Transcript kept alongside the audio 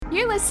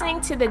You're listening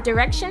to the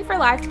Direction for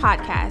Life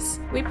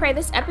podcast. We pray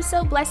this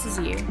episode blesses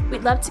you.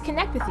 We'd love to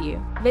connect with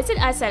you.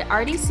 Visit us at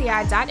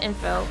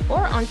rdci.info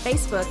or on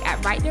Facebook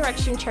at Right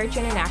Direction Church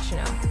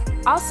International.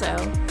 Also,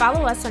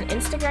 follow us on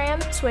Instagram,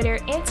 Twitter,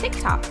 and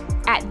TikTok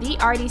at the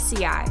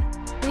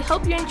RDCI. We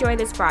hope you enjoy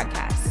this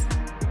broadcast.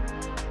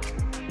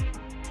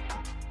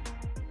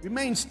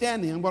 Remain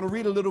standing. I'm going to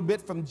read a little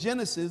bit from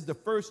Genesis, the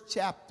first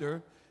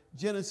chapter,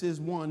 Genesis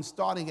 1,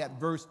 starting at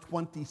verse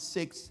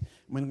 26.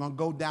 We're going to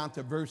go down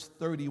to verse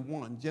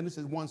 31.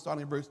 Genesis 1,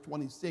 starting at verse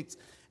 26.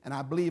 And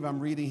I believe I'm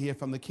reading here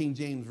from the King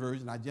James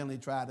Version. I generally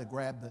try to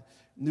grab the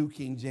New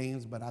King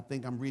James, but I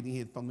think I'm reading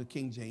here from the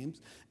King James.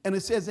 And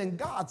it says, "And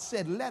God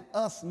said, let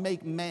us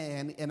make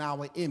man in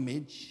our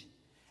image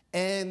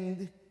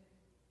and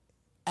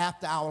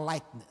after our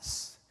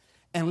likeness,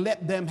 and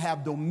let them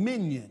have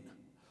dominion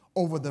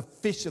over the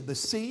fish of the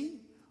sea,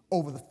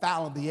 over the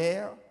fowl of the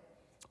air,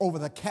 over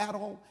the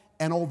cattle,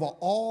 and over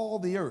all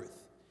the earth,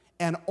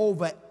 and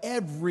over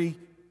every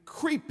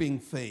creeping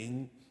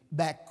thing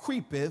that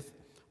creepeth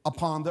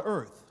upon the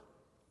earth."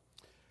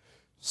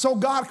 So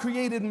God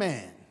created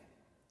man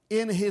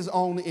in his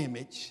own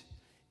image.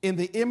 In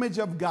the image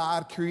of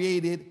God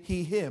created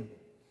he him.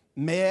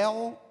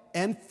 Male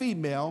and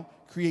female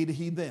created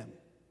he them.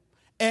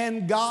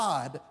 And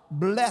God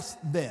blessed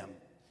them.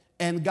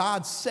 And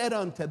God said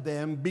unto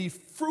them, "Be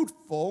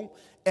fruitful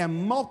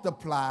and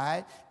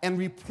multiply and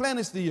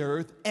replenish the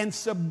earth and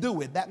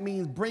subdue it." That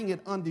means bring it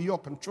under your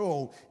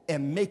control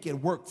and make it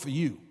work for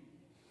you.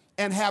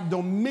 "And have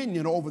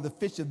dominion over the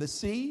fish of the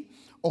sea,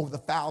 over the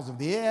fowls of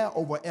the air,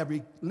 over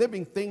every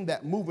living thing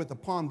that moveth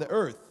upon the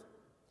earth."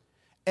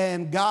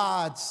 And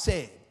God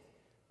said,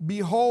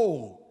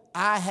 "Behold,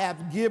 I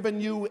have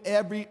given you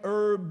every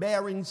herb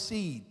bearing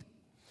seed,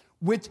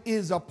 which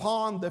is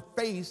upon the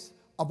face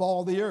of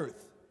all the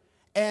earth,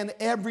 and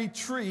every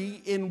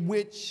tree in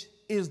which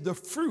is the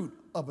fruit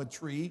of a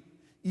tree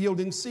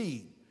yielding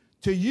seed.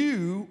 To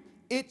you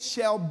it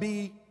shall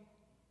be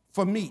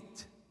for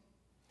meat,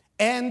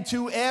 and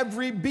to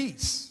every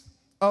beast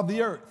of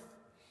the earth,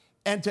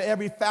 and to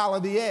every fowl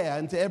of the air,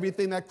 and to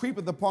everything that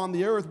creepeth upon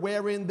the earth,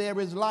 wherein there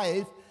is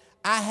life,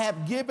 I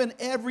have given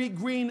every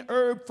green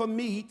herb for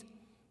meat."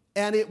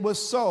 And it was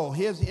so.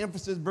 Here's the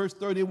emphasis, verse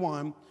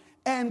 31.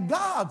 "And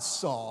God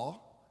saw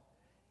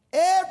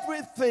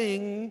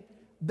everything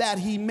that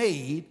he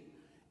made,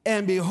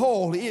 and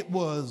behold, it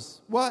was"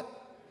 what?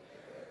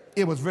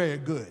 "It was very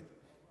good.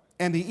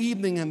 And the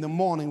evening and the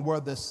morning were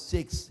the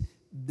sixth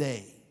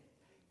day."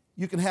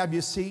 You can have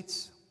your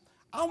seats.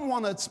 I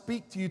want to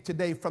speak to you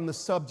today from the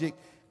subject,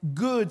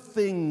 good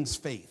things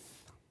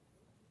faith.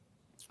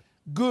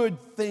 Good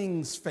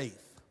things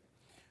faith.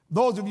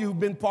 Those of you who've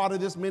been part of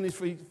this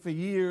ministry for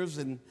years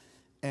and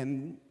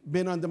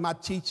been under my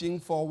teaching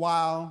for a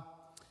while,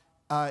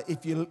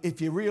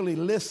 if you really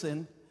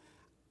listen,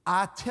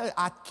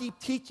 I keep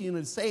teaching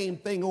the same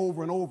thing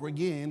over and over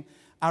again.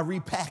 I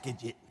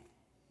repackage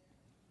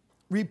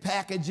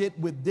it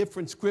with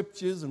different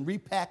scriptures and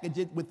repackage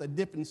it with a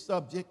different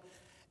subject.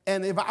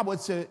 And if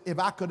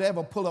I could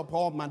ever pull up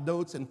all my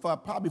notes, and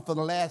probably for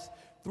the last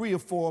 3 or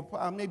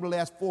 4, maybe the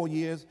last 4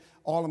 years,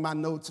 all of my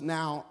notes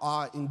now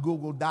are in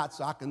Google Docs,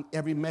 so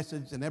every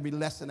message and every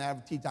lesson I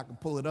ever teach, I can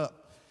pull it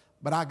up.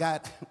 But I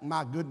got,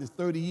 my goodness,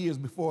 30 years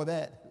before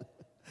that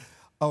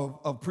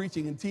of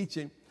preaching and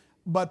teaching.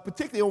 But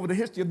particularly over the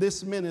history of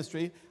this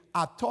ministry,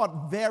 I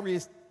taught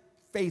various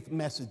faith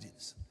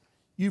messages.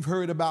 You've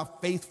heard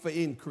about faith for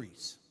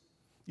increase.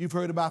 You've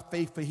heard about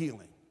faith for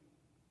healing.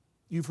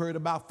 You've heard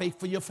about faith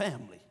for your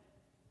family.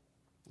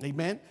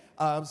 Amen.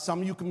 Some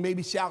of you can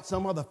maybe shout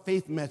some other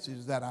faith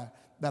messages that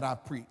I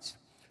preach.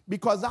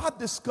 Because I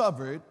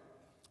discovered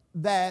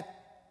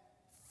that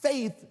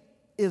faith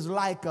is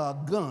like a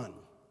gun.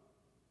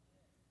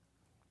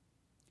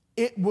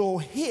 It will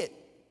hit,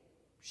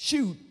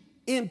 shoot,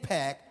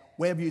 impact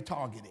wherever you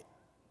target it.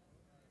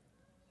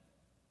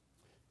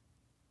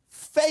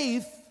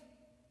 Faith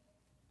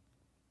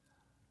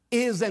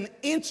is an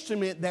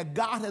instrument that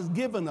God has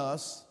given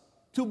us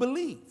to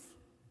believe.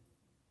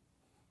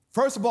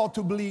 First of all,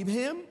 to believe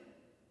him.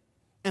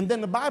 And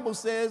then the Bible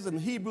says in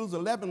Hebrews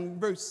 11,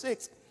 verse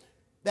 6,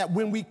 that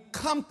when we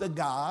come to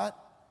God,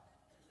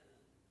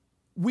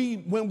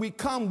 when we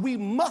come, we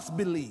must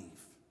believe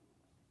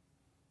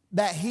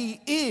that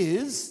he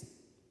is,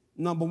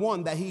 number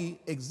one, that he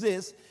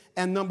exists,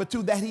 and number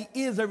two, that he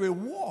is a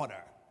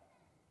rewarder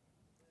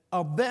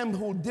of them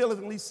who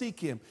diligently seek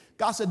him.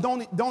 God said,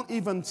 don't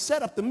even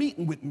set up the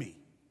meeting with me.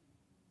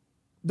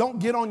 Don't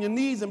get on your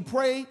knees and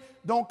pray.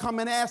 Don't come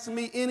and ask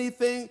me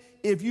anything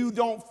if you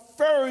don't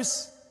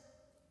first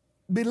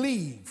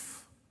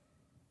believe.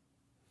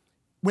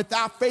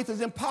 Without faith,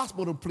 it's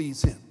impossible to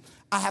please him.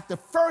 I have to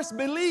first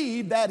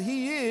believe that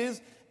he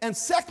is, and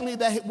secondly,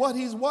 that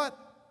he's what?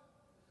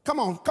 Come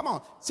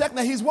on.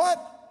 Secondly, he's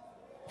what?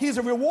 He's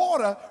a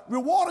rewarder.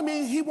 Rewarder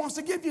means he wants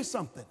to give you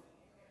something.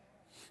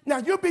 Now,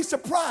 you'll be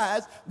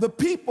surprised the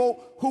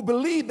people who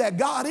believe that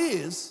God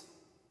is,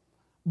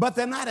 but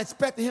they're not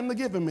expecting him to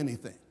give them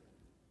anything.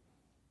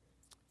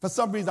 For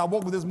some reason, I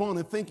woke up this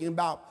morning thinking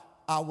about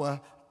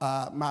our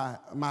my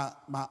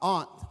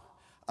aunt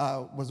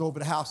was over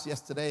the house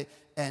yesterday,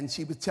 and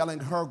she was telling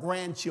her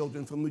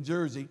grandchildren from New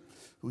Jersey,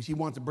 who she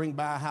wanted to bring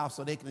by our house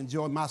so they can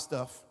enjoy my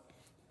stuff.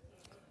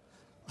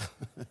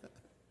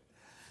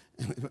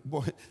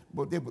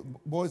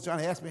 Boys trying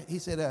to ask me. He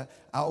said,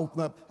 I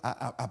opened up,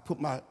 I put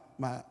my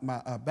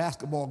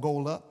basketball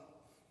goal up,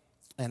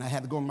 and I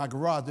had to go in my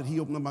garage. And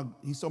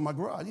he saw my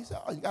garage. He said,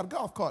 oh, you got a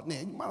golf cart in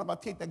there. You mind if I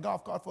take that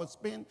golf cart for a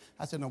spin?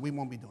 I said, no, we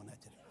won't be doing that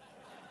today.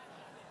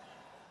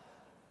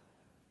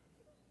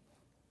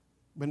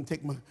 Went and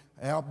take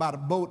out by the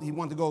boat. He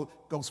wanted to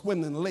go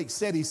swimming in the lake.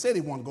 He said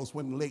he wanted to go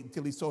swim in the lake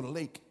until he saw the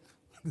lake.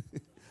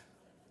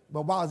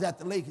 But while I was at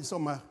the lake, he saw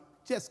my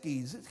jet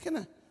skis.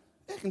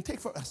 I can take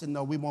for. I said,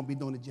 no, we won't be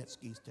doing the jet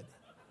skis today.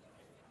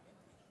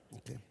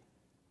 Okay.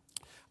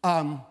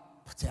 I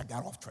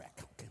got off track.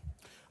 Okay.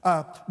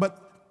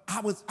 But I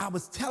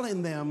was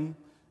telling them.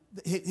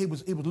 He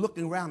was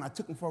looking around. I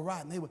took him for a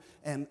ride,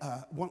 and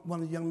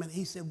one of the young men.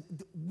 He said,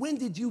 when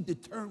did you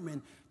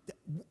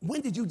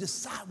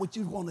decide what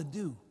you were going to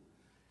do?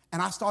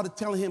 And I started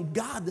telling him,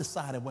 God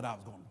decided what I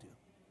was going to do.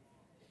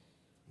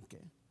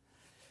 Okay.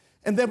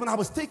 And then when I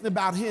was thinking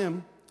about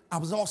him, I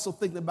was also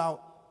thinking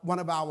about one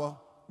of our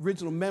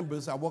original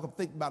members. I woke up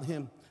thinking about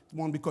him,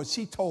 one because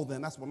she told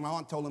them. That's what my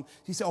aunt told him.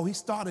 He said, they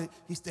started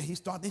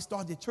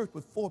the church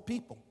with 4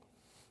 people.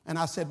 And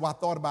I said, well, I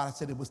thought about it. I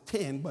said it was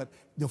 10, but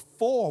the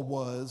four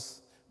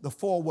was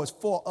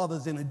 4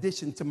 others in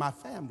addition to my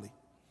family.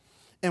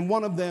 And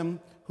one of them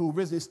who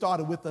originally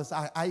started with us,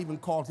 I even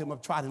called him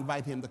up, tried to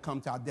invite him to come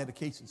to our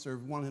dedication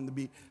service, wanted him to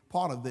be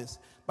part of this.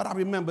 But I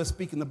remember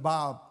speaking to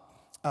Bob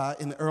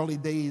in the early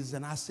days,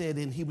 and I said,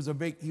 and he was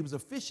a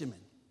fisherman.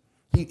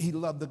 He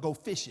loved to go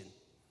fishing.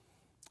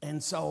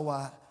 And so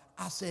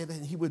I said,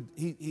 and when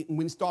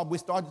we started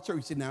the church,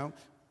 he said, now,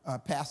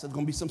 Pastor, there's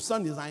going to be some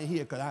Sundays I ain't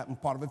here because I'm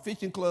part of a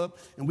fishing club,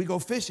 and we go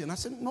fishing. I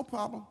said, no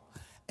problem.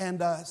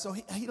 And so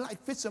he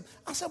liked fishing.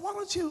 I said, why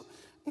don't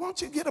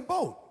you get a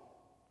boat?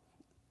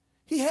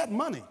 He had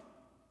money.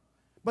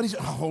 But he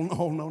said, oh,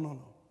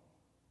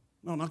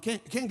 no,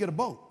 can't get a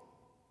boat.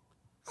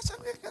 I said,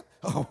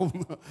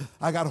 no.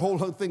 I got a whole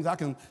lot of things I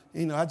can,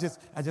 I just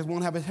want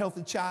to have a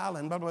healthy child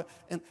and blah, blah,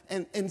 blah.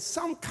 And in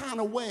some kind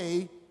of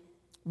way,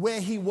 where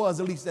he was,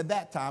 at least at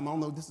that time, I don't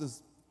know, this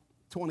is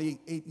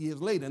 28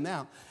 years later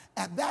now.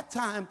 At that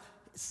time,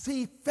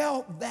 he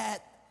felt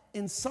that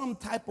in some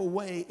type of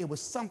way, it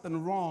was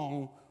something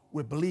wrong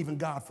with believing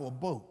God for a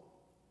boat.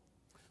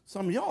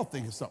 Some of y'all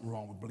think there's something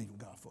wrong with believing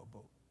God for a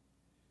boat.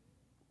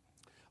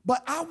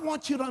 But I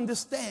want you to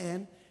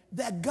understand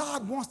that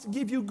God wants to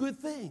give you good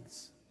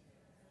things.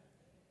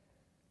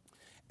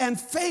 And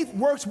faith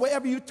works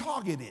wherever you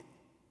target it.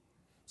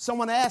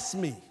 Someone asked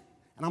me,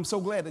 and I'm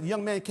so glad that a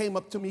young man came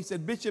up to me, he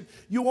said, Bishop,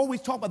 you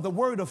always talk about the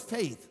word of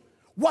faith.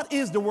 What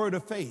is the word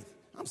of faith?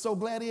 I'm so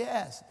glad he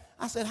asked.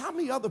 I said, how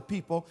many other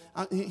people,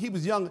 he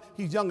was young,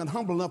 he's young and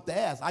humble enough to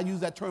ask. I use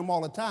that term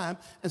all the time,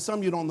 and some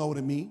of you don't know what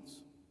it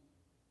means.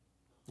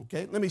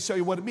 Okay, let me show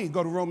you what it means.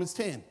 Go to Romans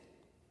 10.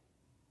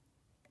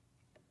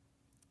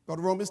 Go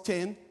to Romans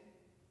 10.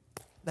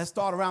 Let's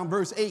start around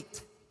verse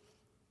 8.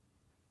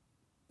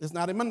 It's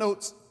not in my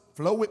notes.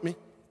 Flow with me.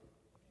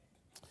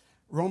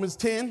 Romans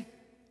 10.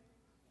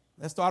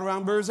 Let's start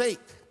around verse 8.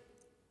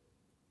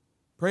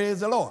 Praise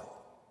the Lord.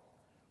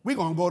 We're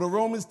going to go to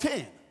Romans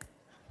 10.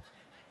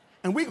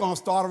 And we're going to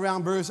start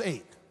around verse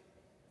 8.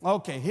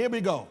 Okay, here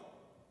we go.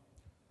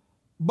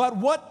 But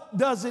what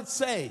does it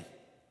say?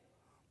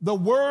 The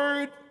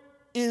word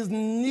is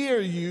near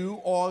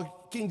you, or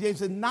King James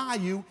said nigh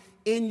you,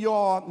 in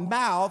your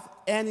mouth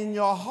and in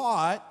your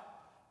heart.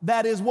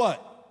 That is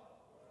what?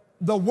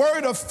 The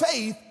word of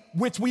faith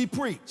which we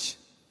preach.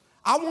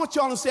 I want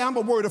y'all to say I'm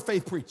a word of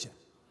faith preacher.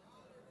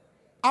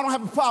 I don't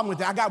have a problem with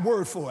that. I got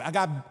word for it.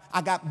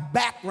 I got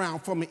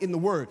background from it in the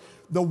word.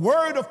 The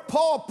word of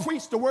Paul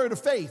preached the word of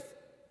faith.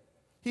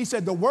 He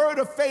said the word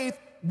of faith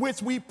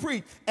which we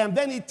preach. And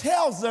then he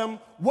tells them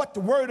what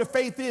the word of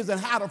faith is and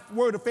how the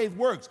word of faith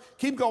works.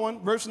 Keep going,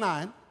 verse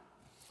 9.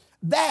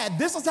 That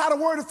this is how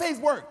the word of faith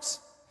works.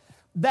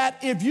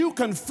 That if you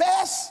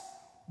confess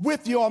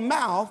with your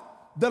mouth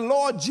the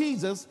Lord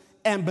Jesus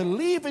and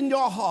believe in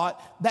your heart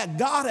that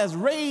God has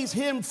raised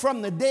him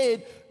from the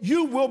dead,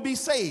 you will be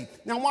saved.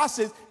 Now watch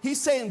this. He's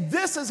saying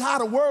this is how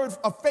the word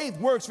of faith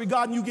works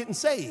regarding you getting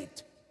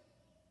saved.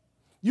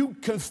 You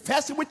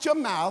confess it with your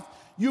mouth,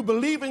 you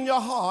believe in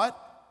your heart,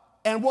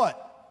 and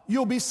what?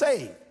 You'll be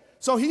saved.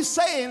 So he's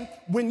saying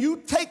when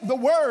you take the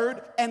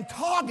word and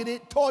target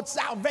it towards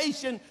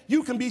salvation,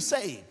 you can be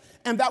saved.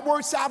 And that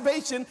word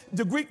salvation,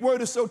 the Greek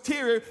word is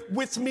soteria,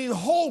 which means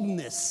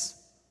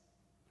wholeness,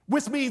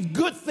 which means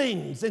good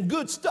things and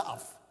good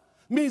stuff.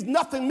 Means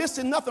nothing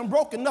missing, nothing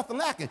broken, nothing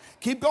lacking.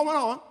 Keep going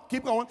on,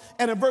 keep going.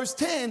 And in verse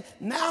 10,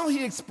 now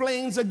he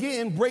explains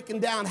again, breaking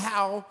down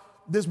how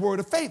this word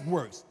of faith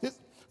works.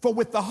 For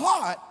with the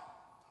heart,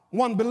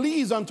 one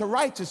believes unto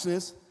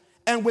righteousness,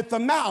 and with the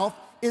mouth,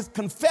 his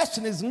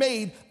confession is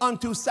made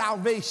unto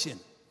salvation.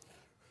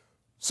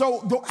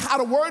 So how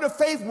the word of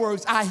faith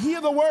works, I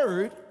hear the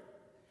word,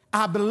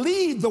 I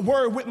believe the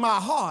word with my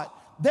heart,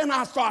 then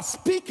I start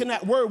speaking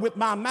that word with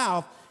my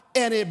mouth,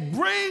 and it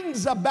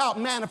brings about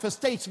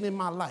manifestation in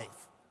my life.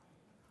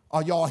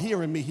 Are y'all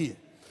hearing me here?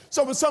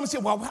 So when someone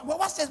says, well,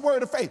 what's this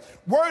word of faith?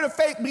 Word of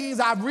faith means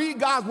I read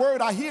God's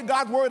word, I hear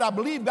God's word, I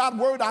believe God's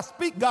word, I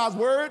speak God's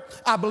word,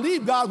 I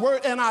believe God's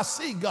word, and I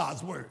see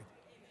God's word.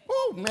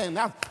 Oh, man,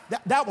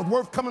 that was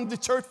worth coming to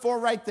church for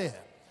right there.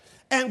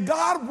 And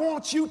God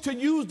wants you to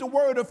use the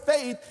word of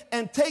faith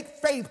and take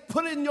faith,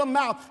 put it in your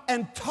mouth,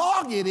 and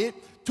target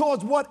it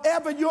towards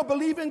whatever you're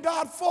believing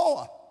God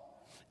for.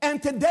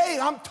 And today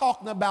I'm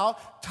talking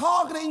about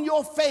targeting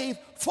your faith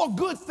for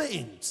good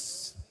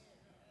things.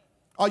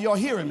 Are y'all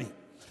hearing me?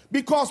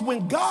 Because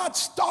when God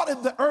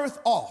started the earth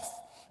off,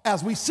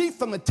 as we see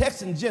from the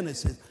text in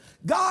Genesis,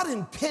 God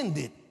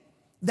intended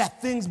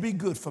that things be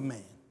good for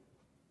man.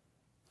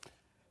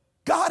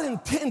 God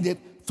intended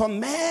for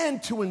man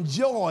to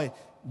enjoy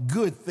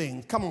good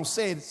things. Come on,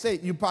 say it. Say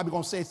it. You're probably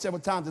going to say it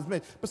several times this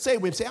minute, but say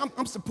it with me. Say,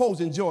 I'm supposed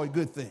to enjoy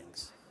good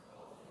things.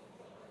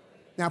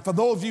 Now, for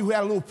those of you who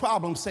had a little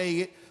problem saying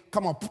it,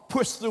 come on,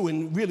 push through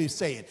and really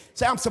say it.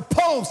 Say, I'm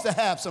supposed to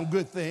have some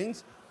good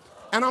things,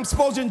 and I'm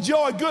supposed to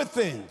enjoy good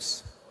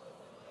things.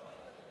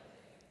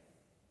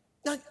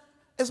 Now,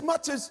 as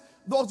much as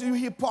those of you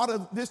here part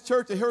of this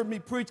church that heard me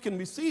preach can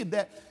receive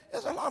that,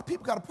 there's a lot of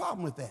people got a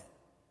problem with that.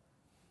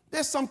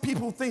 There's some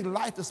people who think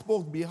life is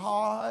supposed to be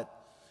hard,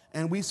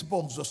 and we're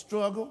supposed to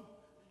struggle,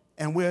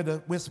 and we're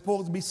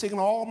supposed to be singing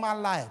all my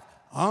life,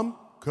 I'm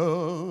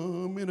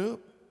coming up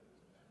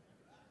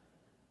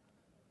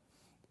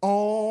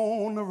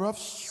on the rough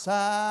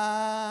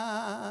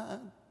side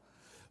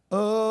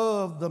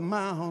of the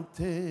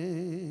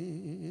mountain.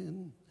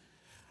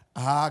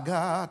 I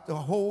got to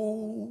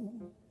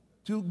hold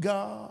to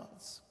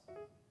God's,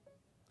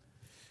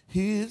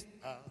 his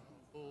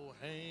powerful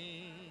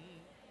hand.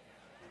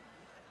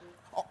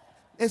 Oh,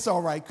 it's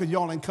all right, because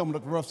y'all ain't coming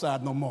up the rough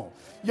side no more.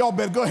 Y'all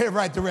better go ahead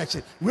right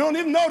direction. We don't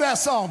even know that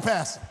song,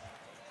 Pastor.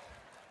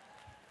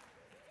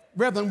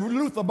 Reverend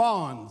Luther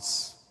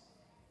Barnes,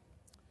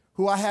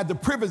 who I had the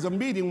privilege of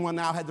meeting one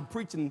night, I had to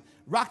preach in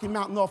Rocky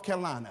Mount, North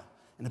Carolina.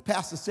 And the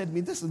pastor said to me,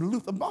 this is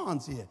Luther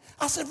Barnes here.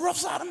 I said, rough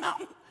side of the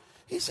mountain?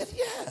 He said,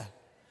 yeah.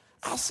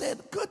 I said,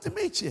 good to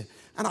meet you.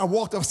 And I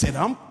walked up and said,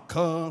 I'm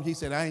come. He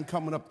said, I ain't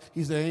coming up.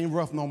 He said, it ain't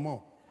rough no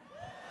more.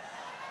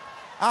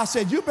 I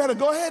said, you better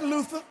go ahead,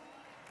 Luther.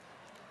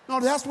 No,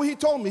 that's what he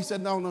told me. He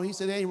said, no. He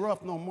said, it ain't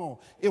rough no more.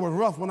 It was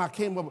rough when I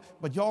came up,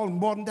 but y'all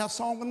more than that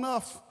song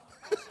enough.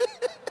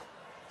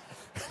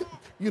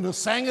 You know,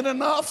 sang it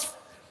enough.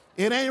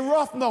 It ain't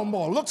rough no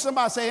more. Look,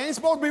 somebody say, it ain't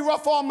supposed to be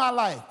rough all my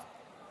life.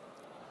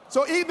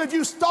 So even if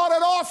you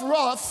started off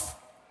rough,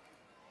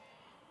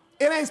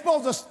 it ain't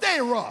supposed to stay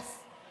rough.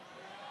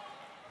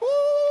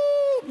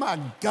 Ooh, my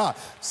God.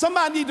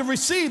 Somebody need to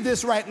receive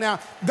this right now.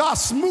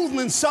 God's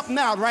smoothing something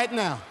out right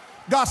now.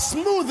 God's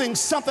smoothing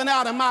something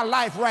out in my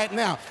life right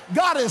now.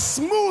 God is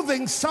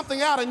smoothing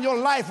something out in your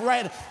life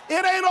right now.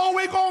 It ain't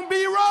always going to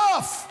be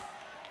rough.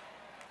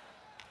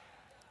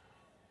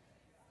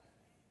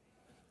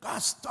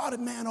 God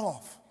started man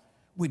off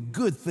with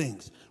good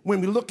things.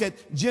 When we look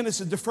at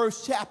Genesis, the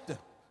first chapter,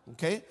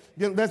 okay?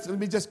 Let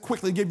me just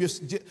quickly give you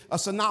a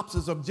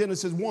synopsis of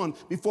Genesis 1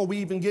 before we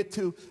even get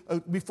to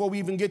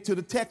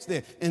the text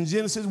there. In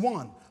Genesis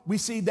 1, we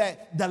see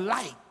that the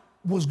light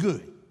was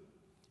good.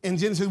 In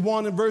Genesis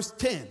 1 and verse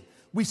 10,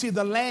 we see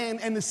the land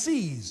and the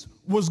seas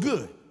was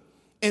good.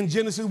 In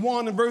Genesis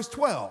 1 and verse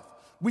 12,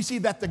 we see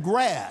that the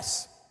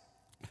grass,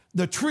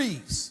 the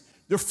trees,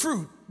 the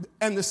fruit,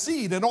 and the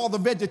seed and all the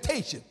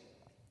vegetation,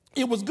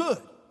 it was good.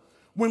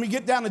 When we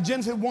get down to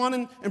Genesis 1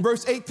 and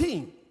verse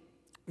 18,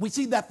 we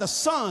see that the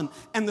sun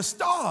and the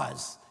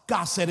stars,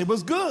 God said it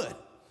was good.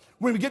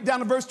 When we get down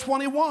to verse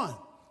 21,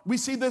 we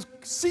see the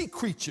sea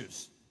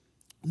creatures,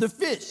 the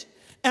fish,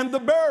 and the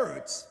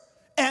birds,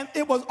 and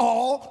it was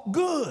all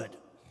good.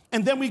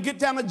 And then we get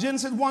down to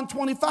Genesis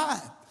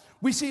 1:25.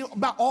 We see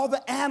about all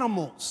the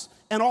animals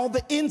and all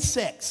the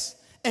insects,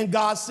 and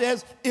God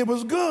says it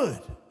was good.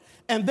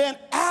 And then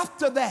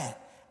after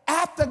that,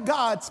 after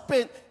God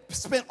spent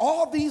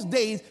all these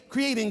days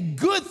creating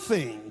good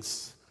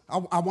things,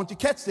 I want you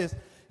to catch this,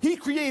 he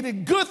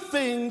created good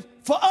things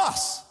for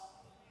us.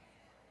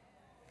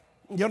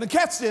 You want to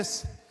catch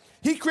this?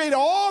 He created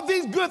all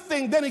these good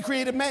things, then he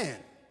created man.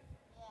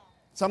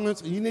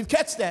 You need to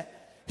catch that.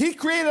 He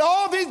created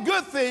all these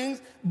good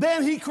things,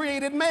 then he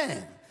created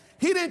man.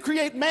 He didn't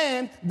create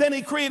man, then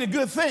he created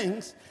good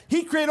things.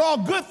 He created all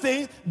good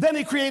things, then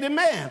he created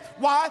man.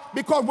 Why?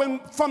 Because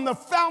from the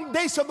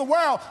foundation of the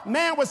world,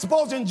 man was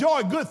supposed to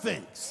enjoy good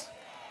things.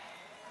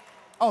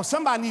 Oh,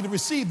 somebody need to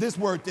receive this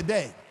word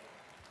today.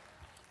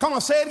 Come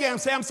on, say it again.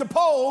 Say, I'm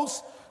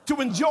supposed to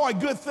enjoy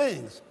good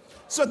things.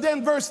 So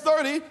then verse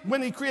 30,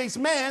 when he creates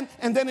man,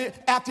 and then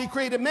after he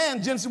created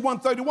man, Genesis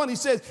 1:31, he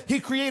says he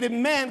created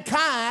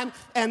mankind,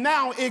 and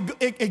now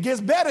it gets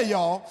better,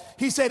 y'all.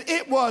 He said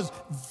it was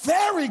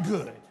very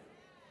good.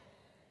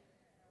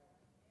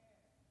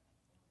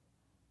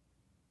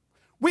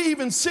 We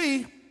even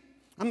see,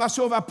 I'm not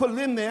sure if I put it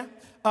in there,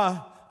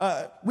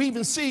 we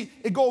even see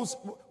it goes,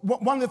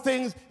 one of the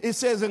things it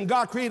says, and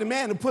God created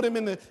man and put him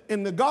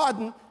in the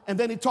garden, and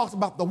then he talks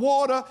about the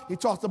water, he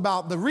talks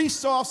about the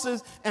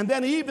resources, and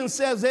then he even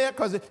says there,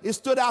 because it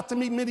stood out to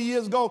me many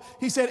years ago,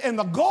 he said, and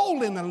the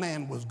gold in the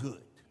land was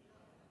good.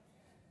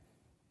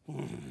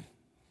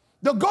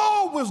 The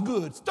gold was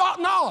good,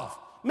 starting off.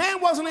 Man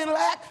wasn't in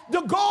lack,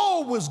 the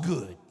gold was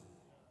good.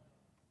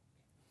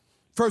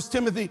 1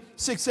 Timothy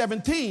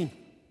 6:17,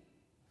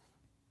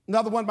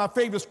 another one of my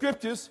favorite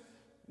scriptures,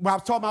 where I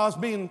was talking about us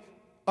being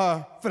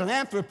a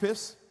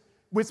philanthropist,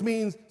 which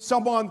means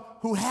someone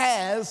who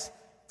has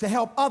to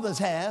help others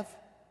have.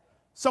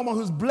 Someone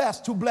who's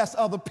blessed to bless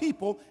other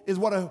people is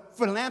what a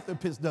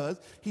philanthropist does.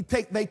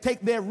 They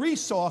take their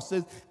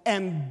resources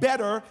and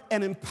better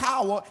and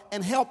empower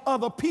and help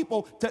other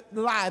people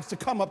lives to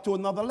come up to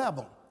another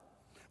level.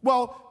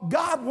 Well,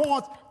 God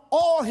wants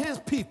all his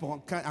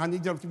people, I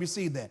need you to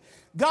receive that.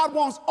 God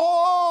wants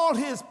all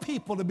his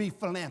people to be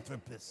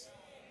philanthropists.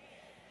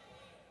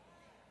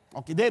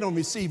 Okay, they don't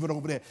receive it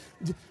over there.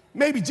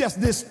 Maybe just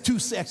this 2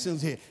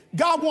 sections here.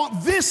 God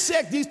wants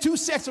these 2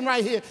 sections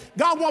right here.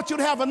 God wants you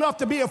to have enough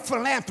to be a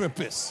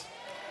philanthropist.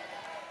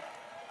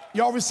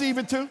 Y'all receive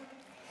it too?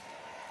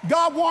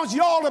 God wants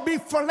y'all to be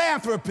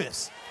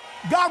philanthropists.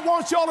 God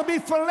wants y'all to be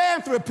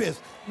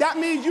philanthropists. That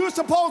means you're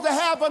supposed to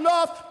have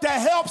enough to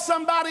help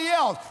somebody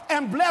else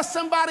and bless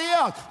somebody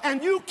else.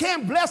 And you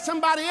can't bless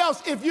somebody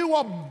else if you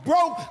are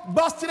broke,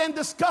 busted, and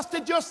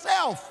disgusted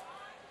yourself.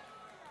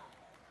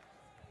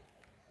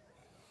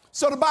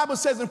 So the Bible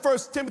says in 1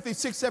 Timothy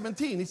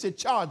 6:17, he said,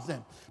 charge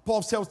them.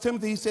 Paul tells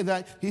Timothy, he said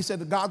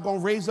that God's going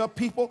to raise up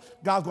people.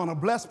 God's going to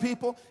bless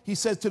people. He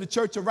says to the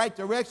church of Right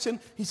Direction,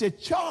 he said,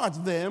 charge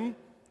them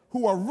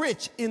who are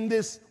rich in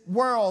this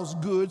world's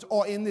goods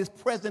or in this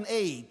present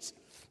age.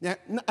 Now,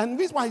 and the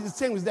reason why he's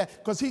saying is that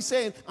because he's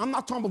saying, I'm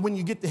not talking about when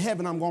you get to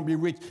heaven, I'm going to be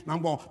rich and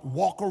I'm going to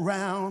walk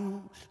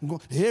around.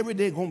 Every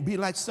day going to be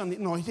like Sunday.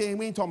 No, we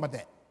ain't talking about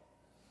that.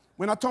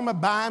 We're not talking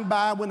about by and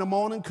by when the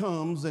morning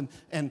comes and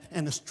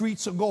the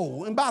streets are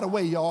gold. And by the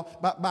way, y'all,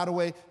 by the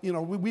way, you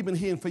know, we've been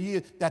hearing for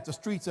years that the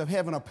streets of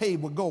heaven are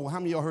paved with gold. How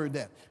many of y'all heard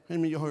that? How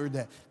many of y'all heard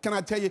that? Can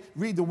I tell you,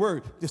 read the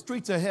word. The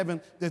streets of heaven,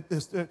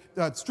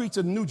 the streets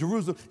of New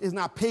Jerusalem is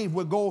not paved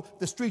with gold.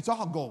 The streets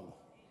are gold.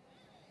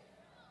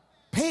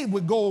 Paved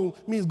with gold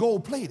means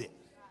gold plated.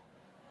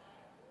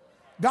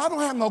 God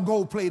don't have no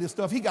gold plated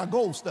stuff. He got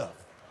gold stuff.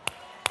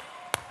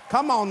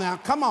 Come on now,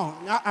 come on.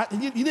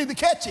 You need to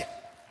catch it.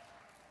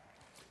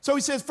 So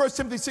he says, 1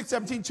 Timothy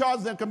 6:17,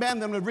 charge them,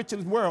 command them to rich in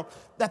this world,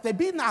 that they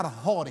be not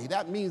haughty.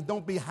 That means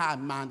don't be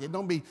high-minded.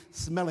 Don't be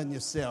smelling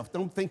yourself.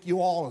 Don't think you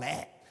all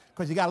that,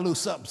 because you got to lose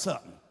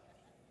something.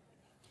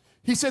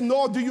 He said,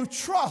 nor do you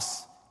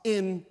trust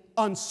in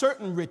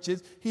uncertain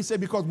riches. He said,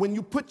 because when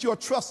you put your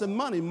trust in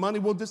money, money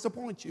will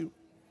disappoint you.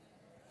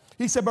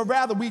 He said, but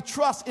rather we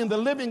trust in the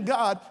living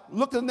God.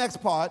 Look at the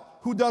next part.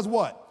 Who does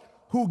what?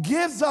 Who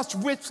gives us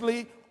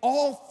richly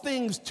all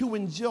things to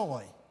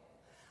enjoy.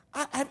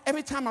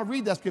 Every time I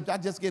read that scripture,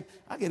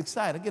 I get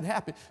excited, I get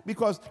happy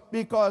because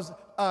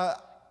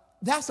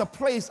that's a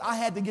place I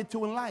had to get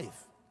to in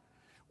life.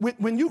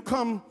 When you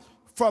come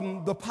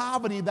from the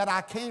poverty that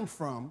I came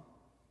from,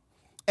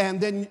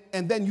 and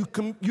then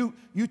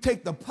you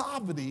take the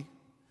poverty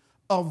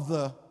of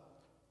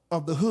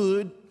the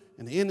hood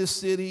and the inner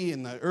city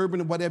and the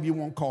urban, whatever you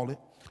want to call it,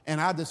 and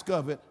I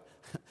discovered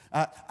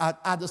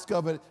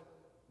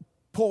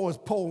poor is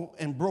poor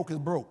and broke is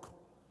broke.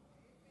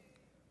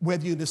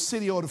 Whether you're in the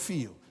city or the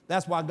field.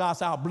 That's why God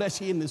said, I'll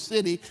bless you in the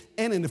city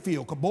and in the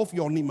field, because both of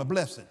y'all need my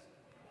blessing.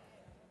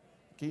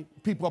 Okay?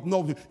 People up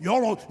north, you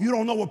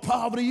don't know what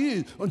poverty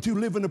is until you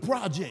live in the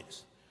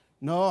projects.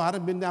 No, I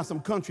done been down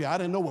some country. I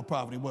didn't know what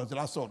poverty was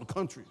until I saw the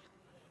country.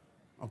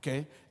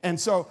 Okay? And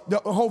so the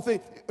whole thing,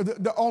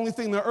 the only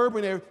thing in the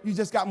urban area, you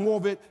just got more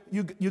of it,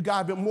 you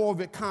got a bit more of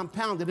it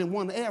compounded in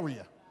one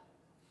area,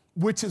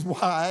 which is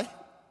why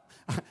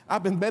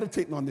I've been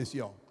meditating on this,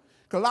 y'all.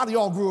 Because a lot of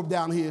y'all grew up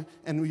down here,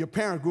 and your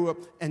parents grew up,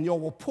 and y'all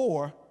were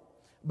poor.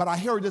 But I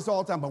heard this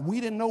all the time, but we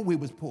didn't know we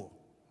was poor.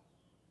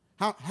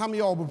 How many of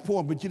y'all were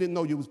poor, but you didn't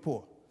know you was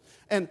poor?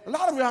 And a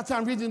lot of y'all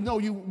time you didn't know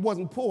you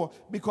wasn't poor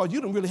because you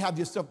didn't really have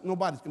yourself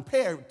nobody to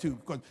compare it to,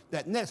 because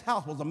that next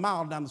house was a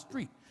mile down the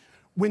street.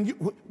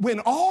 When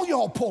all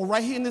y'all poor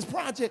right here in this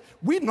project,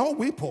 we know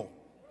we poor.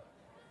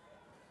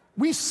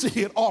 We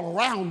see it all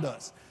around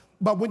us.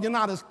 But when you're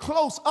not as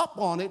close up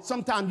on it,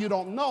 sometimes you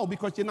don't know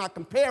because you're not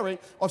comparing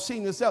or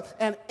seeing yourself.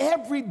 And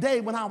every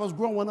day when I was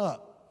growing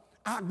up,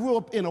 I grew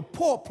up in a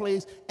poor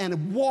place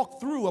and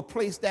walked through a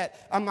place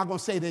that, I'm not going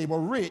to say they were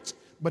rich,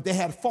 but they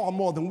had far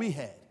more than we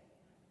had.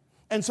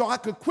 And so I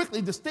could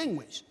quickly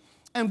distinguish.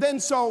 And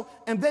then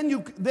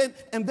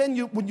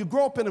when you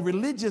grow up in a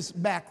religious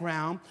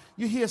background,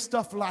 you hear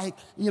stuff like,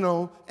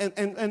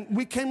 and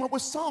we came up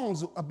with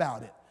songs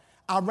about it.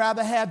 I'd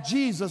rather have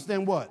Jesus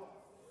than what?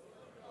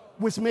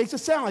 Which makes it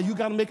sound like you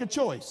got to make a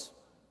choice.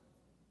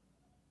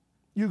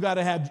 You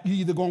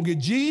either going to get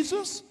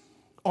Jesus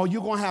or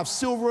you're going to have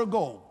silver or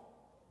gold.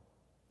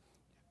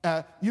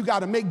 You got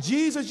to make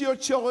Jesus your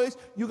choice.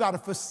 You got to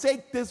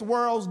forsake this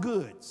world's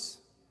goods.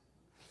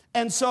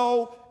 And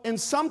so in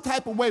some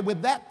type of way,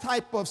 with that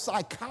type of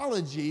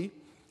psychology,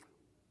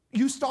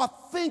 you start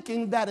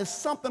thinking that there's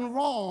something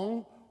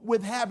wrong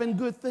with having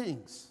good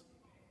things.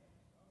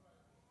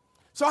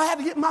 So I had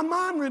to get my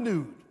mind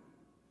renewed.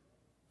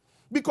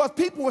 Because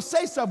people would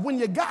say stuff, when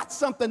you got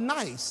something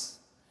nice,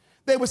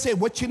 they would say,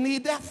 what you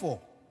need that for?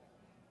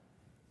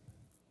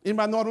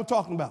 Anybody know what I'm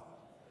talking about?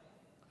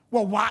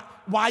 Well,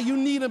 why you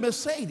need a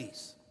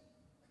Mercedes?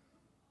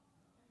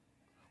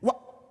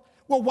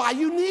 Well, why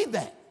you need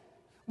that?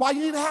 Why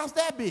you need a house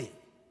that big?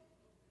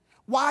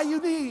 Why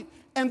you need,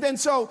 and then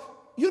so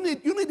you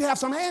need to have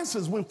some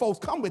answers when folks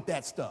come with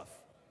that stuff.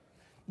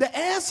 The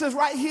answer's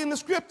right here in the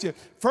scripture.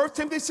 1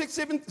 Timothy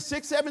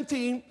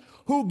 6:17,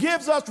 who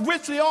gives us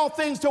richly all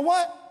things to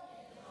what?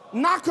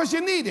 Not because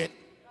you need it.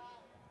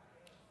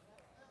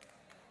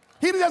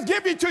 He didn't just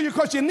give it to you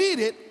because you need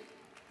it.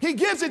 He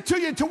gives it to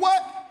you to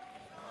what?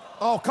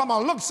 Oh, come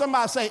on, look at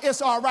somebody say,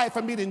 it's all right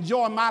for me to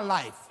enjoy my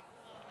life.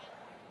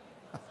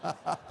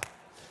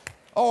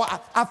 Oh,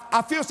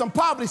 I feel some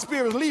poverty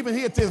spirits leaving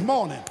here this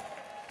morning.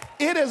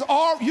 It is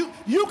all,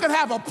 you can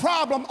have a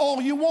problem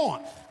all you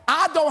want.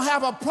 I don't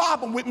have a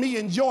problem with me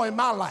enjoying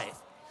my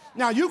life.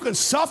 Now, you can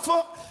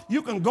suffer,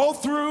 you can go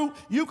through,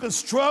 you can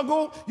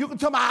struggle, you can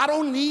tell me, I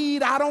don't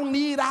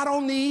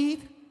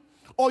need.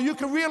 Or you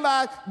can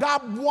realize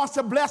God wants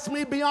to bless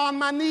me beyond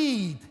my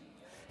need.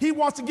 He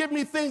wants to give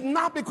me things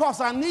not because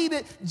I need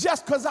it,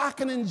 just because I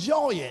can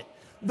enjoy it.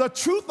 The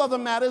truth of the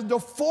matter is the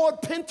Ford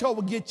Pinto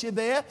will get you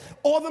there,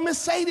 or the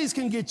Mercedes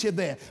can get you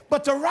there.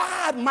 But the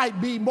ride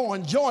might be more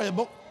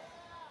enjoyable.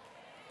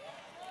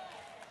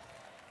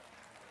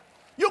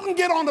 You can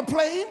get on the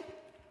plane.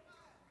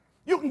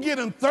 You can get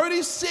in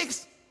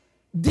 36D,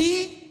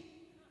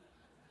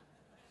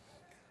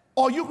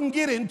 or you can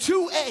get in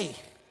 2A.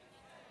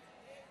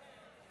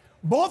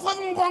 Both of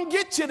them are going to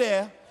get you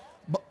there,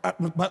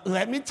 but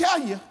let me tell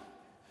you,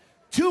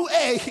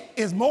 2A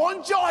is more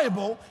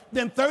enjoyable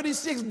than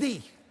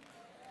 36D.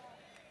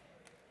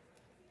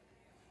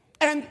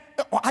 And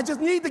I just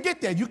need to get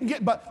there. You can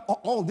get, but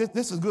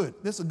this is good.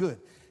 This is good.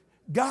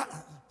 God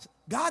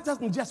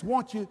doesn't just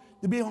want you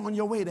to be on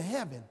your way to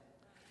heaven.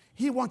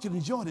 He wants you to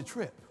enjoy the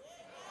trip.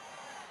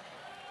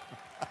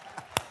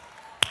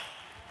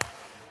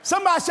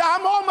 Somebody say,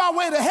 I'm on my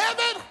way to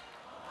heaven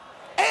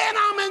and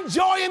I'm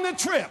enjoying the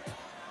trip.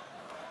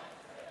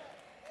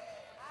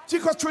 See,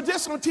 because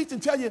traditional teaching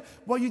tell you,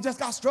 well, you just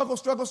got struggle,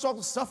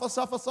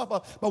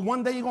 suffer. But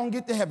one day you're going to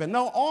get to heaven.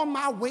 No, on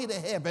my way to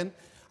heaven,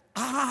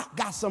 I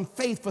got some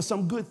faith for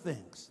some good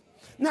things.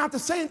 Now, at the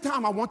same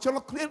time, I want you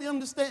to clearly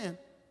understand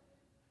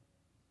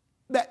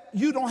that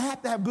you don't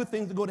have to have good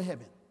things to go to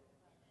heaven.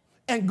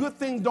 And good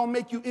things don't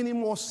make you any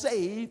more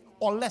saved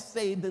or less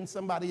saved than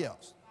somebody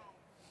else.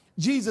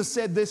 Jesus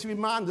said this,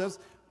 reminds us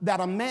that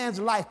a man's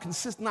life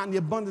consists not in the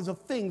abundance of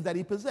things that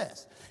he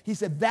possessed. He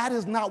said, that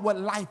is not what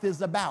life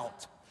is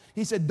about.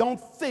 He said, don't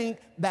think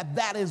that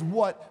that is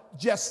what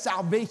just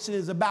salvation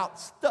is about,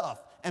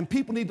 stuff. And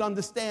people need to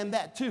understand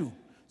that too.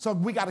 So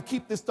we got to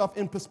keep this stuff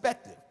in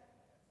perspective.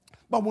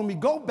 But when we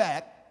go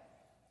back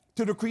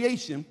to the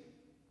creation,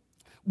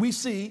 we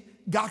see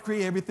God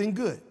created everything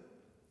good.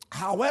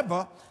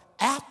 However,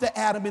 after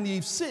Adam and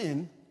Eve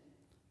sinned,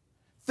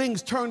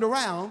 things turned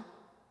around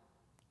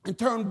and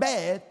turned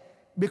bad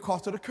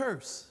because of the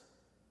curse.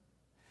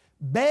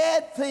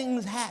 Bad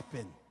things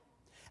happened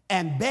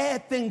and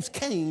bad things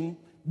came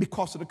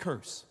because of the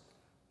curse.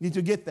 You need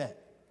to get that.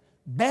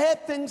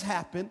 Bad things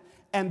happened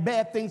and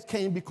bad things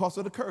came because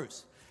of the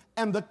curse.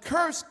 And the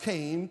curse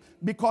came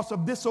because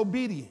of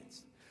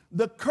disobedience.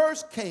 The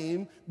curse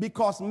came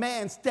because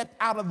man stepped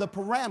out of the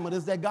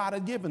parameters that God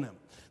had given him.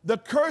 The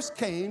curse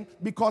came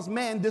because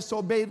man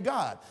disobeyed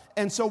God.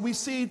 And so we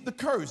see the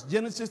curse.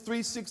 Genesis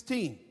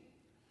 3:16.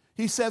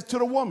 He says to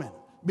the woman,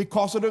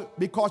 because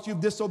you've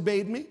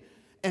disobeyed me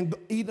and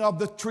eaten of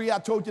the tree I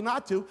told you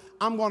not to,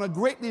 I'm going to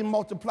greatly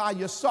multiply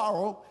your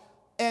sorrow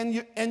and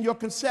your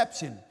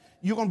conception.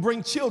 You're going to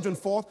bring children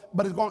forth,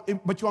 but you're going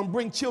to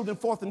bring children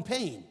forth in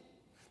pain.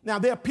 Now,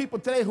 there are people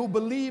today who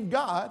believe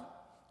God,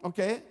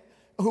 okay,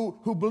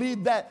 who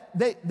believe that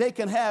they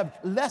can have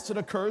less of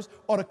the curse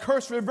or the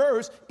curse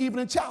reversed even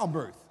in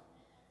childbirth.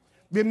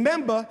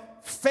 Remember,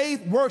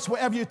 faith works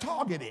wherever you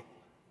target it.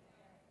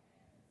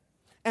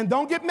 And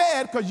don't get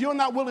mad because you're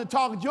not willing to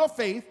target your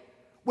faith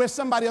where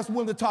somebody else is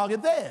willing to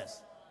target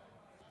theirs.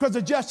 Because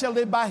the just shall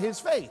live by his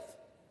faith.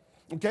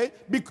 Okay?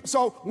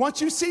 So once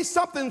you see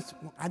something,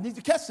 I need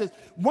to catch this.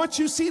 Once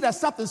you see that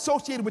something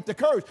associated with the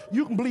curse,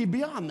 you can believe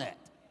beyond that.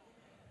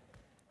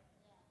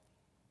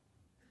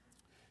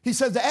 He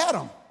says to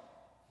Adam,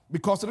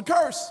 because of the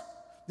curse,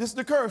 this is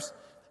the curse.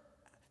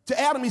 To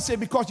Adam, he said,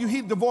 because you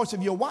heed the voice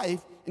of your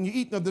wife and you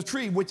eat of the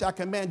tree which I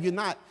command you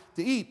not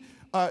to eat,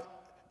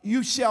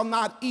 you shall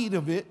not eat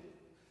of it.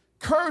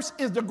 Curse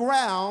is the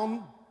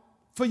ground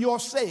for your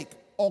sake,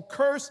 or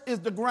curse is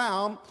the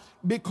ground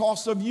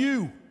because of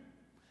you.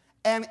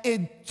 And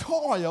in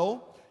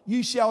toil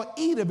you shall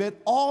eat of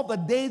it all the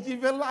days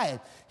of your life.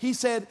 He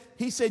said,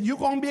 you're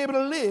going to be able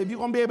to live, you're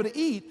going to be able to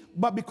eat,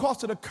 but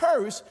because of the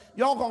curse,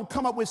 y'all going to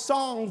come up with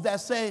songs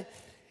that say,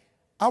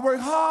 I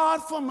work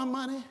hard for my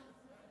money.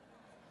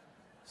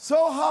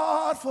 So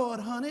hard for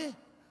it, honey.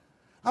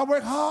 I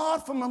work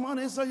hard for my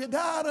money, so you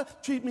gotta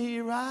treat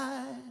me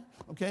right.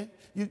 Okay?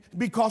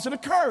 Because of the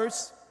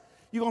curse,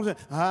 you're gonna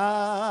say,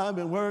 I've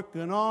been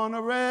working on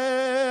a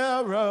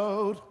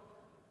railroad.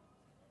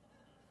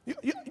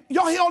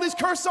 Y'all hear all these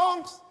curse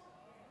songs?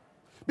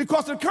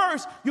 Because of the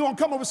curse, you're gonna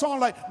come up with a song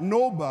like,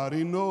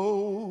 nobody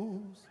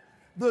knows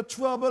the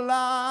trouble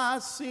I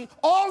see.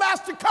 All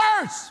that's the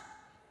curse.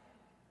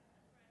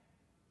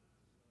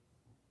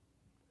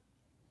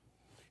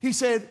 He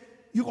said,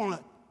 you'll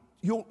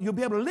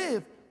be able to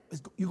live.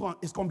 It's going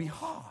to be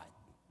hard.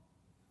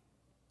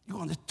 You're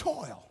going to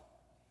toil.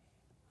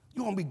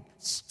 You're going to be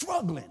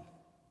struggling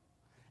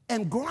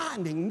and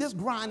grinding. This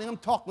grinding I'm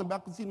talking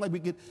about, because it seems like we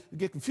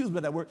get confused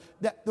by that word.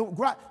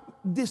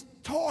 This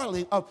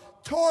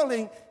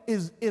toiling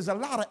is a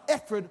lot of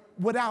effort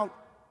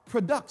without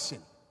production.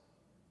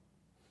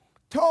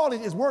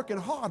 Toiling is working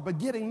hard but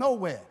getting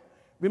nowhere.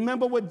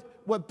 Remember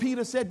what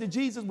Peter said to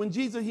Jesus when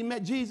he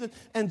met Jesus,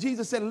 and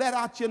Jesus said, let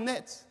out your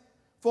nets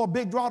for a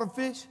big draught of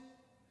fish.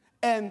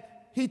 And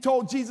he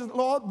told Jesus,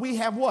 Lord, we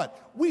have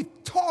what? We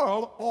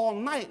toiled all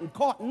night and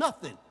caught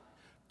nothing.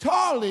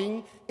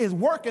 Toiling is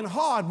working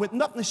hard with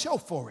nothing to show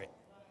for it.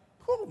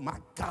 Oh, my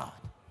God.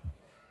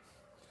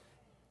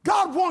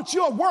 God wants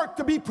your work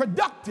to be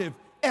productive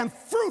and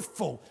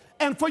fruitful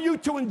and for you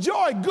to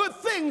enjoy good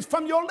things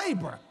from your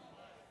labor.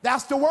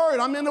 That's the word.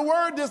 I'm in the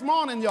word this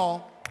morning,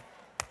 y'all.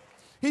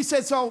 He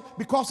said, so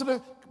because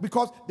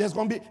there's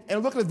going to be,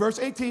 and look at verse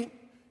 18,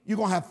 you're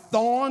going to have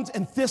thorns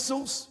and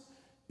thistles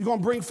you're going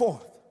to bring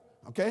forth,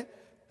 okay?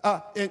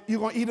 And you're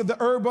going to eat of the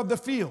herb of the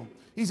field.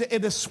 He said,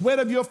 in the sweat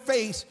of your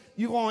face,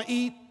 you're going to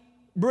eat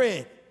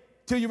bread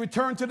till you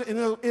return to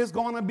and it's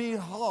going to be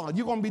hard.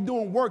 You're going to be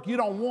doing work you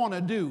don't want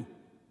to do.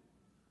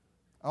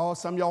 Oh,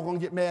 some of y'all going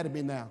to get mad at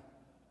me now.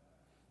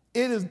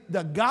 It is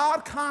the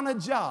God kind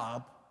of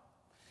job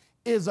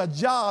is a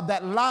job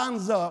that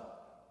lines up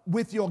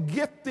with your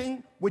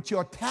gifting, with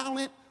your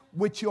talent,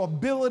 with your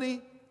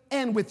ability,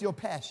 and with your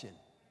passion.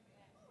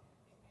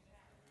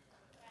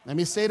 Let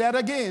me say that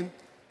again.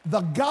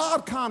 The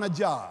God kind of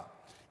job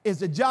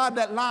is a job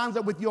that lines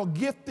up with your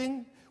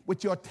gifting,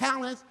 with your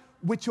talents,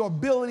 with your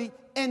ability,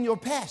 and your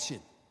passion.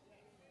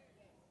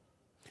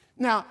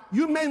 Now,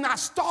 you may not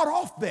start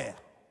off there,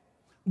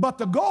 but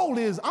the goal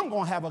is I'm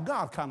going to have a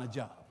God kind of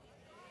job.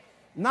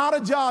 Not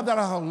a job that,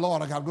 oh,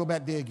 Lord, I got to go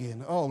back there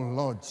again. Oh,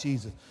 Lord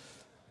Jesus.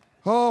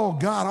 Oh,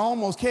 God, I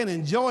almost can't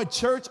enjoy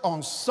church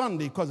on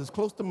Sunday because it's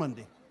close to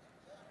Monday.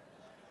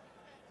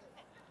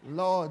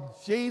 Lord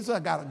Jesus, I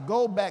got to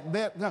go back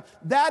there. No,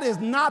 that is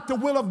not the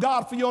will of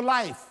God for your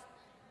life.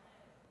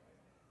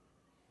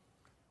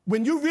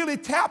 When you really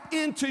tap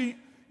into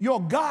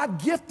your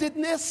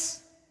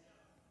God-giftedness,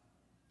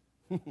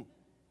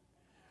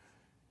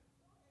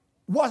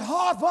 what's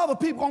hard for other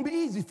people is going to be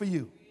easy for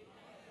you.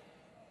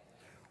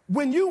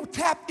 When you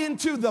tap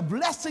into the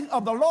blessing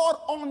of the Lord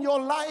on your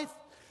life,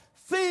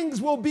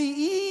 things will be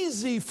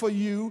easy for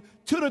you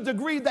to the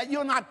degree that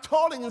you're not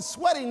toiling and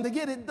sweating to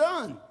get it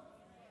done.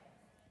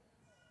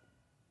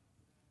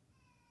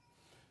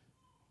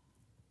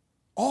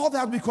 All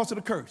that because of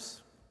the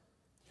curse.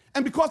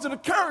 And because of the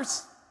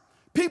curse,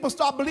 people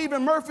start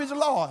believing Murphy's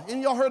Law.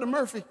 And y'all heard of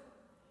Murphy?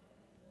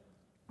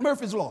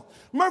 Murphy's Law.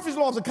 Murphy's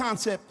Law is a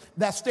concept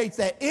that states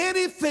that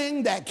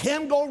anything that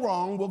can go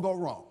wrong will go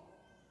wrong.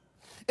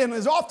 And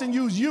is often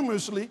used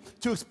humorously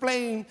to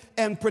explain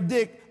and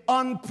predict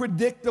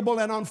unpredictable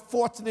and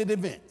unfortunate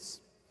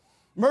events.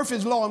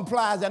 Murphy's Law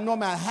implies that no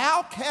matter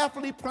how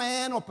carefully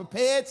planned or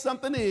prepared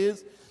something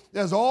is,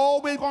 there's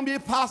always going to be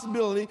a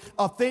possibility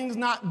of things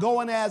not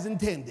going as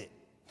intended.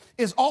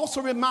 It's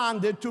also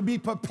reminded to be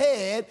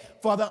prepared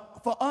for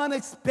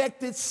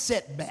unexpected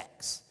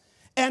setbacks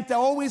and to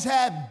always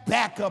have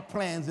backup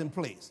plans in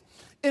place.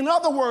 In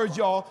other words,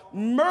 y'all,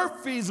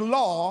 Murphy's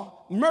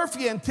Law,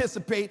 Murphy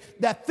anticipates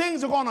that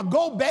things are going to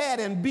go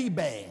bad and be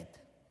bad.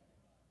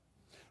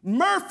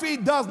 Murphy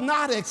does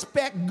not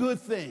expect good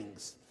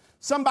things.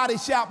 Somebody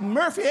shout,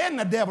 Murphy and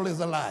the devil is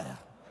a liar.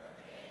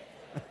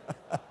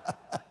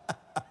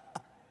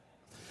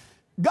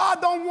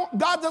 God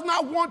does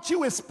not want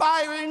you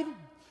aspiring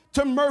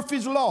to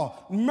Murphy's Law.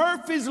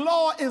 Murphy's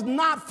Law is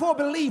not for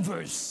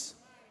believers.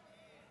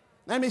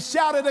 Let me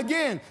shout it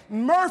again.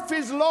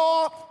 Murphy's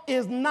Law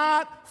is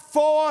not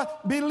for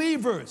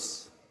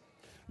believers.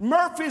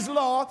 Murphy's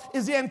Law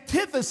is the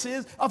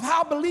antithesis of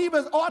how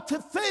believers ought to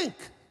think.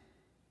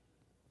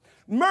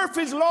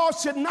 Murphy's Law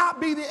should not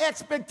be the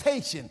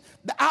expectation,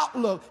 the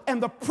outlook,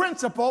 and the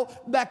principle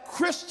that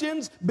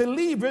Christians,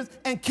 believers,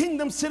 and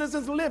kingdom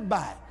citizens live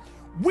by.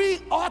 We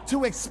ought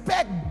to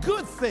expect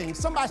good things.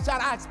 Somebody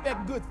shout, I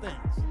expect good things.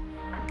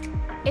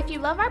 If you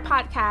love our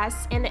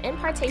podcast and the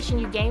impartation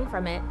you gain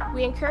from it,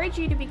 we encourage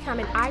you to become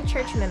an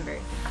iChurch member.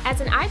 As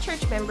an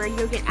iChurch member,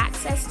 you'll get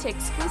access to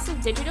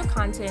exclusive digital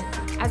content,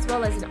 as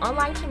well as an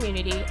online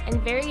community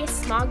and various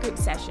small group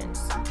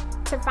sessions.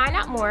 To find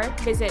out more,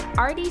 visit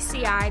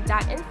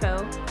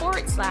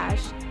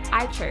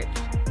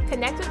rdci.info/iChurch.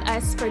 Connect with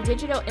us for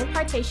digital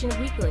impartation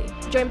weekly.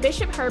 Join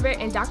Bishop Herbert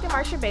and Dr.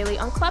 Marsha Bailey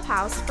on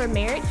Clubhouse for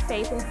Marriage,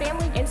 Faith, and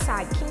Family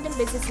Inside Kingdom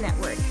Business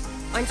Network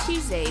on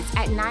Tuesdays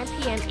at 9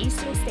 p.m.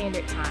 Eastern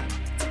Standard Time.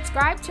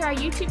 Subscribe to our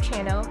YouTube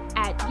channel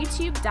at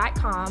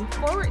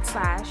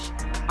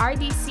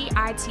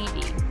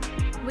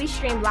youtube.com/RDCITV. We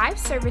stream live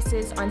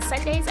services on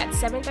Sundays at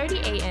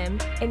 7:30 a.m.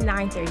 and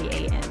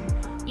 9:30 a.m.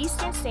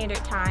 Eastern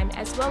Standard Time,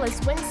 as well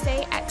as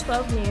Wednesday at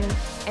 12 noon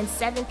and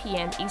 7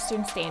 p.m.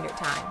 Eastern Standard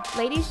Time.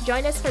 Ladies,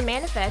 join us for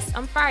Manifest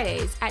on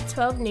Fridays at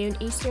 12 noon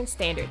Eastern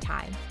Standard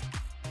Time.